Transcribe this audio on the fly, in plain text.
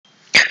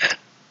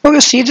Okay,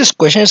 see, this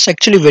question is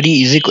actually very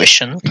easy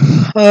question.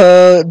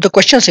 The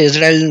question says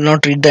that I'll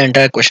not read the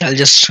entire question. I'll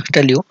just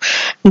tell you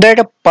that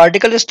a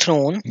particle is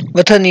thrown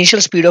with an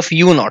initial speed of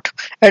u naught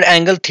at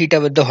angle theta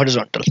with the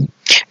horizontal.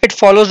 It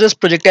follows this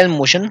projectile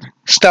motion,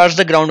 starts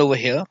the ground over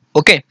here.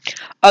 Okay.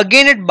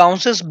 Again, it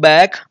bounces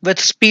back with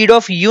speed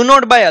of u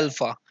naught by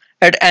alpha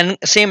at an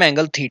same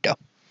angle theta.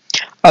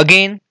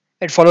 Again,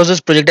 it follows this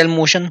projectile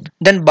motion,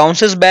 then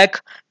bounces back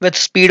with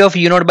speed of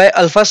u naught by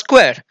alpha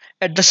square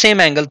at the same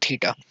angle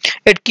theta.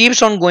 It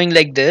keeps on going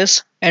like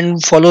this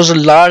and follows a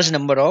large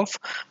number of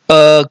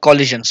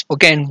collisions.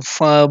 Okay,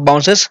 and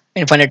bounces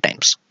infinite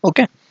times.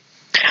 Okay.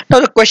 Now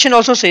the question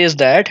also says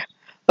that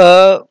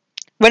uh,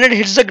 when it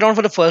hits the ground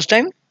for the first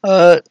time,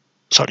 for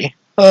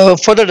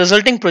the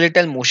resulting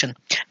projectile motion,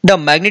 the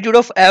magnitude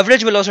of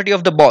average velocity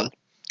of the ball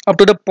up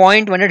to the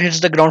point when it hits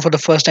the ground for the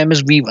first time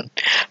is v1.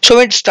 So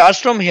when it starts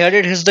from here,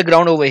 it hits the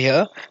ground over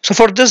here. So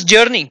for this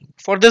journey,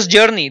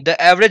 the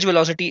average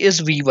velocity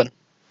is v1.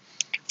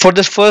 For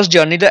this first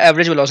journey, the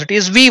average velocity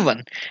is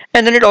v1.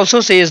 And then it also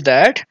says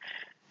that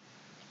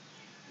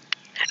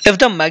if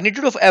the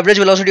magnitude of average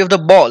velocity of the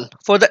ball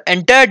for the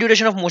entire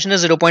duration of motion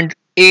is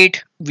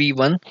 0.8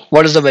 v1,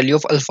 what is the value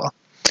of alpha?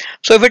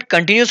 So if it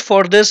continues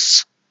for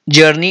this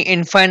journey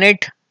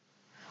infinite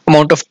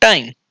amount of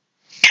time,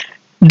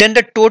 then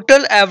the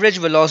total average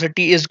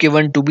velocity is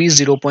given to be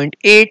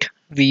 0.8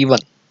 v1.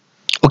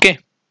 Okay,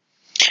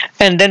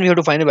 and then we have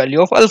to find the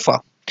value of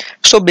alpha.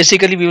 So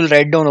basically we will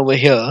write down over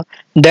here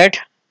that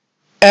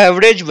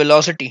average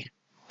velocity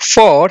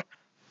for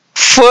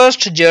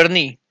first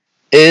journey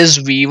is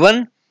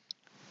v1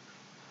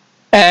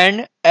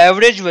 and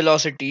average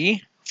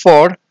velocity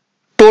for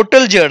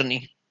total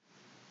journey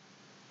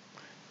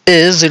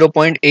is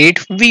 0.8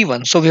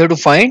 v1. So we have to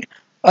find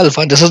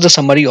alpha. This is the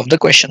summary of the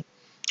question.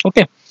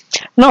 Okay,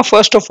 now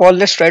first of all,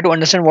 let's try to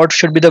understand what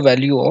should be the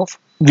value of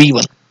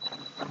v1.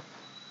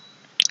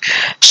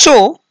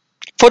 So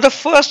for the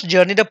first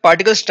journey, the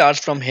particle starts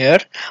from here,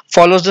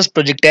 follows this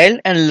projectile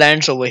and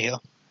lands over here.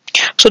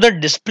 So the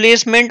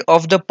displacement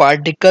of the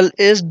particle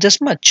is this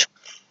much.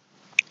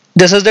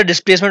 This is the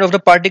displacement of the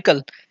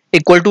particle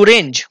equal to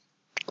range.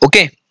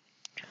 Okay,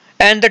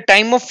 and the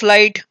time of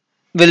flight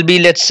will be,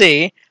 let's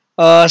say,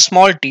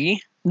 small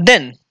t.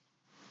 Then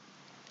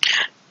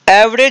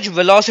average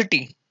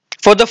velocity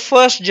for the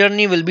first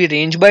journey will be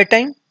range by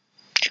time.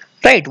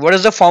 Right, what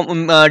is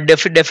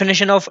the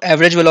definition of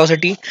average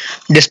velocity?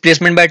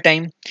 Displacement by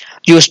time.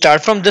 You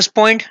start from this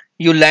point,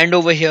 you land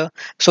over here,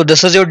 so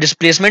this is your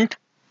displacement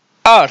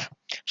r.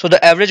 So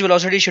the average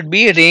velocity should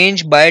be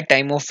range by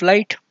time of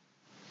flight.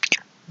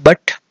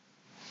 But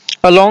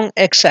along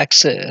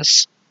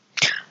x-axis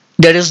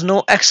there is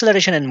no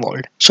acceleration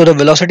involved, so the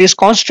velocity is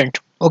constant.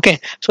 Okay,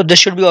 so this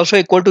should be also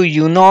equal to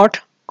u naught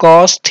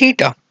cos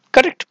theta.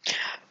 Correct.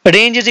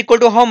 Range is equal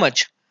to how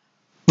much?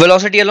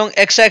 Velocity along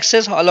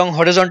x-axis along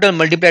horizontal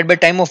multiplied by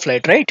time of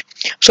flight, right?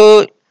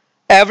 So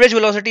average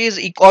velocity is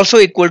also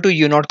equal to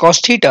u naught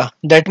cos theta.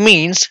 That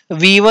means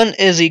v1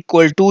 is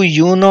equal to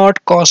u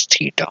naught cos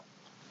theta.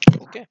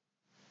 Okay,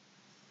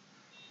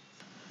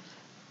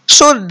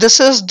 so this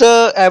is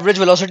the average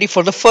velocity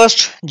for the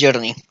first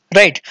journey,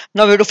 right?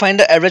 Now we have to find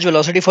the average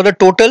velocity for the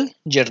total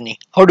journey.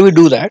 How do we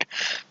do that?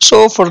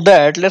 So for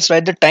that, let's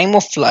write the time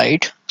of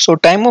flight. So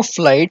time of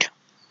flight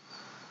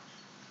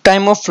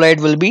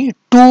will be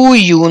 2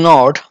 u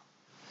naught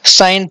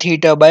sine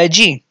theta by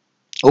g.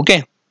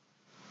 Okay,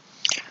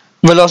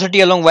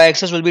 velocity along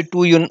y-axis will be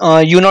 2 u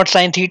naught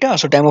sine theta,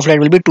 so time of flight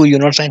will be 2 u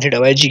naught sine theta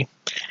by g,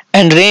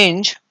 and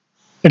range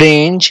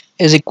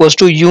is equals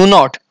to u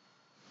naught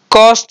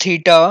cos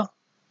theta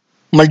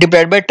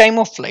multiplied by time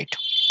of flight.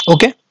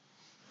 Okay,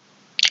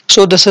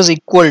 so this is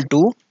equal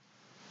to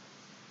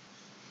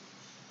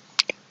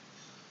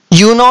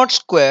u naught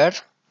square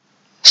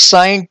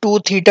sine 2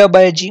 theta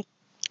by g.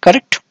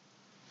 Correct.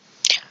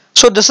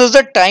 So this is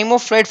the time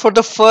of flight for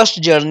the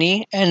first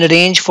journey and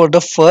range for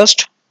the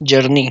first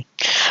journey.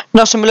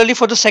 Now similarly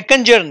for the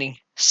second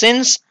journey,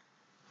 since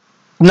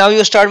now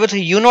you start with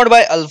u naught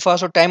by alpha,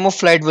 so time of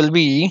flight will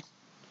be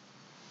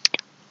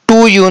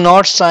 2 u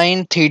naught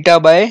sine theta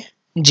by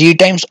g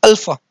times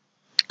alpha.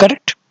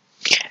 Correct.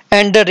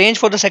 And the range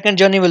for the second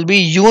journey will be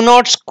u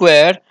naught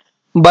square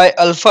by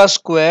alpha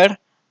square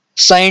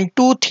sine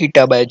 2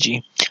 theta by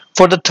g.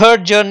 For the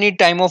third journey,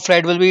 time of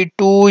flight will be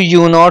 2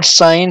 u naught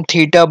sine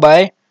theta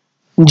by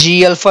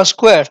g alpha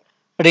square.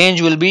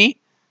 Range will be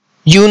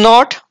u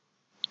naught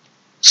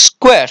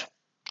square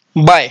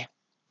by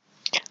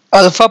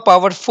alpha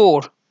power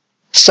 4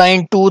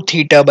 sine 2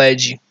 theta by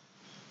g.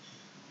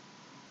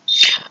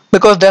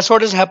 Because that's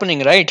what is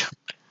happening, right?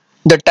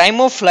 The time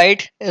of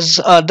flight is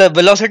the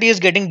velocity is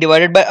getting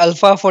divided by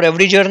alpha for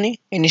every journey.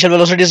 Initial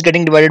velocity is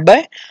getting divided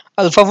by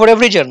alpha for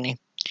every journey.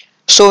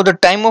 So the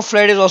time of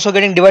flight is also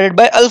getting divided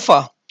by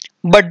alpha,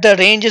 but the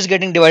range is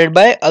getting divided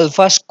by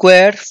alpha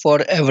square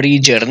for every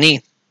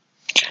journey.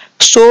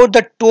 So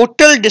the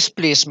total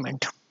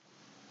displacement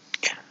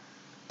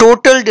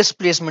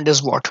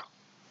is what?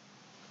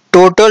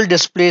 Total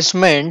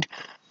displacement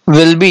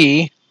will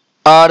be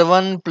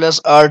r1 plus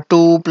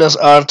r2 plus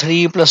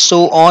r3 plus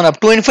so on up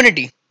to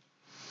infinity.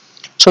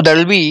 So that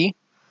will be,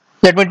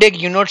 let me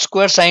take u naught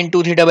square sine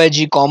 2 theta by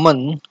g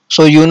common.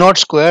 So u naught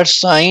square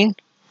sine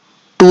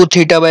 2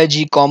 theta by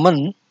g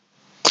common.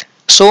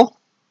 So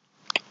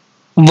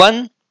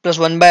 1 plus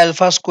 1 by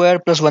alpha square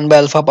plus 1 by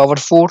alpha power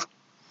 4.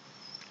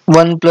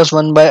 1 plus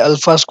 1 by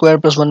alpha square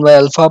plus 1 by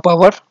alpha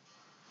power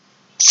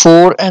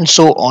 4 and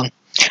so on.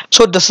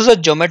 So this is a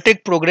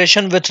geometric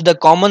progression with the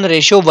common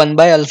ratio 1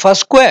 by alpha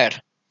square.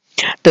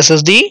 This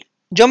is the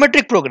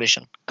geometric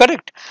progression,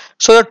 correct?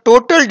 So the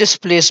total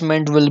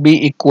displacement will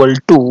be equal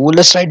to,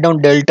 let's write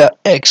down delta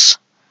x,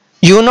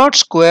 u naught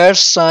square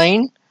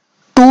sine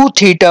 2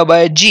 theta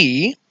by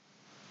g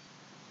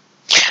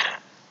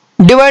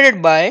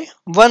divided by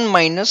 1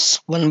 minus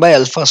 1 by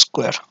alpha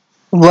square.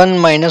 1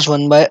 minus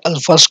 1 by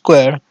alpha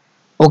square.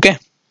 Okay,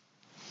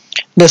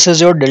 this is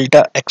your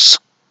delta x.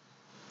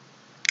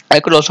 I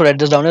could also write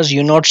this down as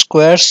u naught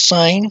square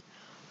sine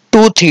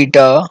 2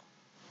 theta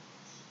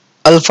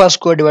alpha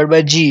square divided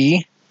by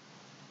g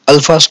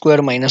alpha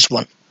square minus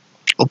 1.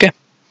 Okay,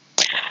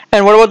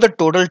 and what about the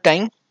total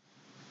time?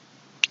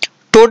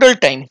 Total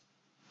time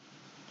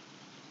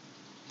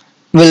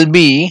will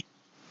be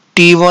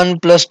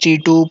t1 plus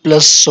t2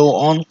 plus so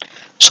on.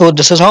 So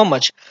this is how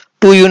much?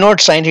 2 u naught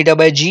sine theta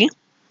by g,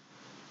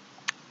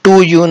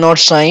 2 u naught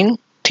sine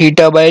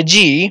theta by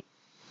g,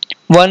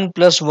 1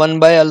 plus 1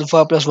 by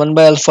alpha plus 1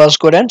 by alpha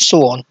square and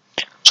so on.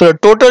 So the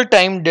total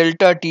time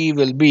delta t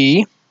will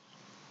be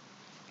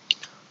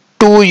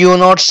 2 u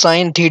naught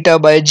sine theta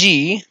by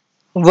g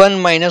 1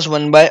 minus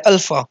 1 by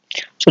alpha.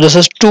 So this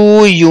is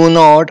 2 u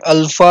naught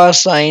alpha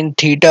sine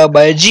theta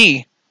by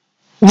g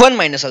 1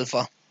 minus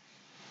alpha.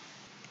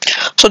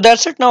 So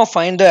that's it. Now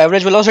find the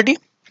average velocity.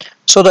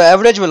 So the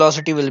average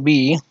velocity will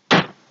be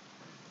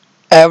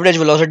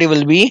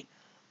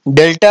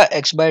delta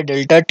x by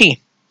delta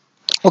t.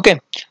 Okay,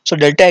 so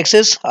delta x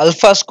is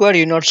alpha square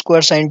u naught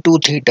square sine 2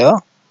 theta,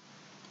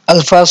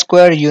 alpha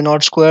square u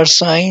naught square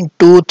sine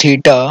 2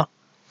 theta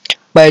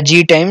by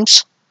g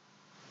times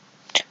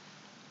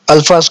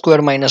alpha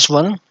square minus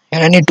 1,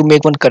 and I need to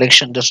make one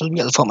correction, this will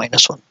be alpha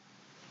minus 1.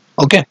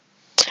 Okay,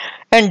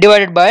 and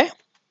divided by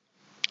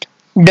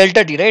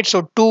delta t, right?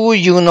 So 2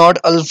 u naught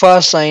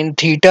alpha sine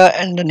theta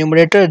and the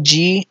numerator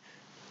g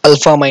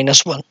alpha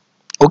minus 1.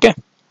 Okay,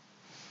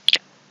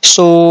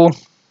 so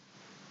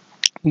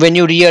when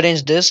you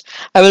rearrange this,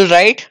 I will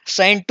write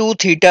sine 2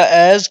 theta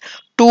as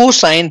 2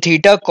 sine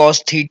theta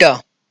cos theta.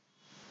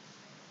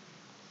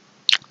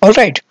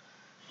 Alright,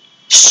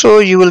 so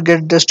you will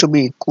get this to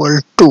be equal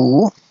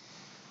to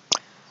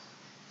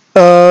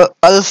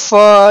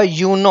alpha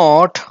u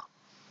naught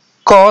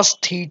cos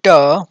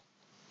theta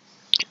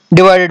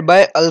divided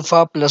by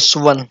alpha plus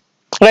 1.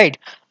 Right,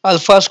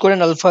 alpha square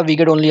and alpha we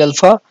get only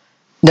alpha,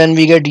 then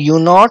we get u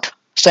naught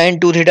sine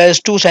 2 theta is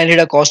 2 sine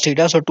theta cos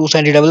theta, so 2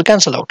 sine theta will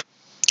cancel out.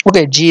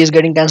 Okay, g is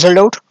getting cancelled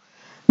out.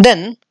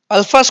 Then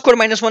alpha square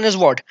minus 1 is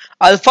what?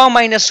 Alpha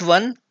minus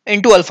 1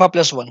 into alpha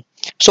plus 1.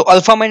 So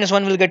alpha minus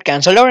 1 will get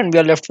cancelled out and we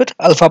are left with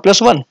alpha plus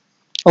 1.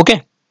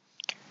 Okay,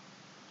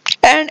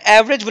 and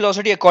average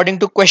velocity according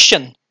to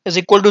question is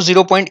equal to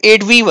 0.8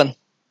 v1.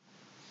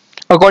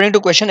 According to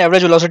question,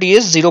 average velocity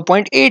is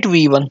 0.8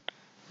 v1.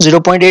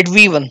 0.8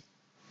 v1.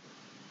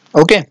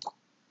 Okay,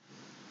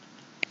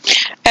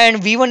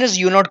 and v1 is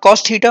u naught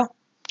cos theta.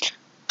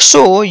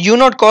 So u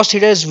naught cos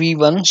theta is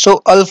v1.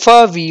 So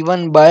alpha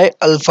v1 by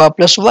alpha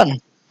plus 1.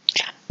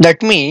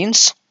 That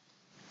means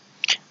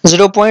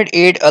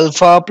 0.8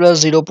 alpha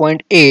plus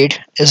 0.8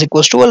 is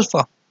equals to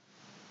alpha.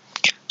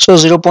 So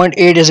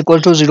 0.8 is equal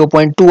to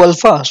 0.2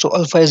 alpha. So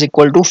alpha is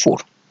equal to 4.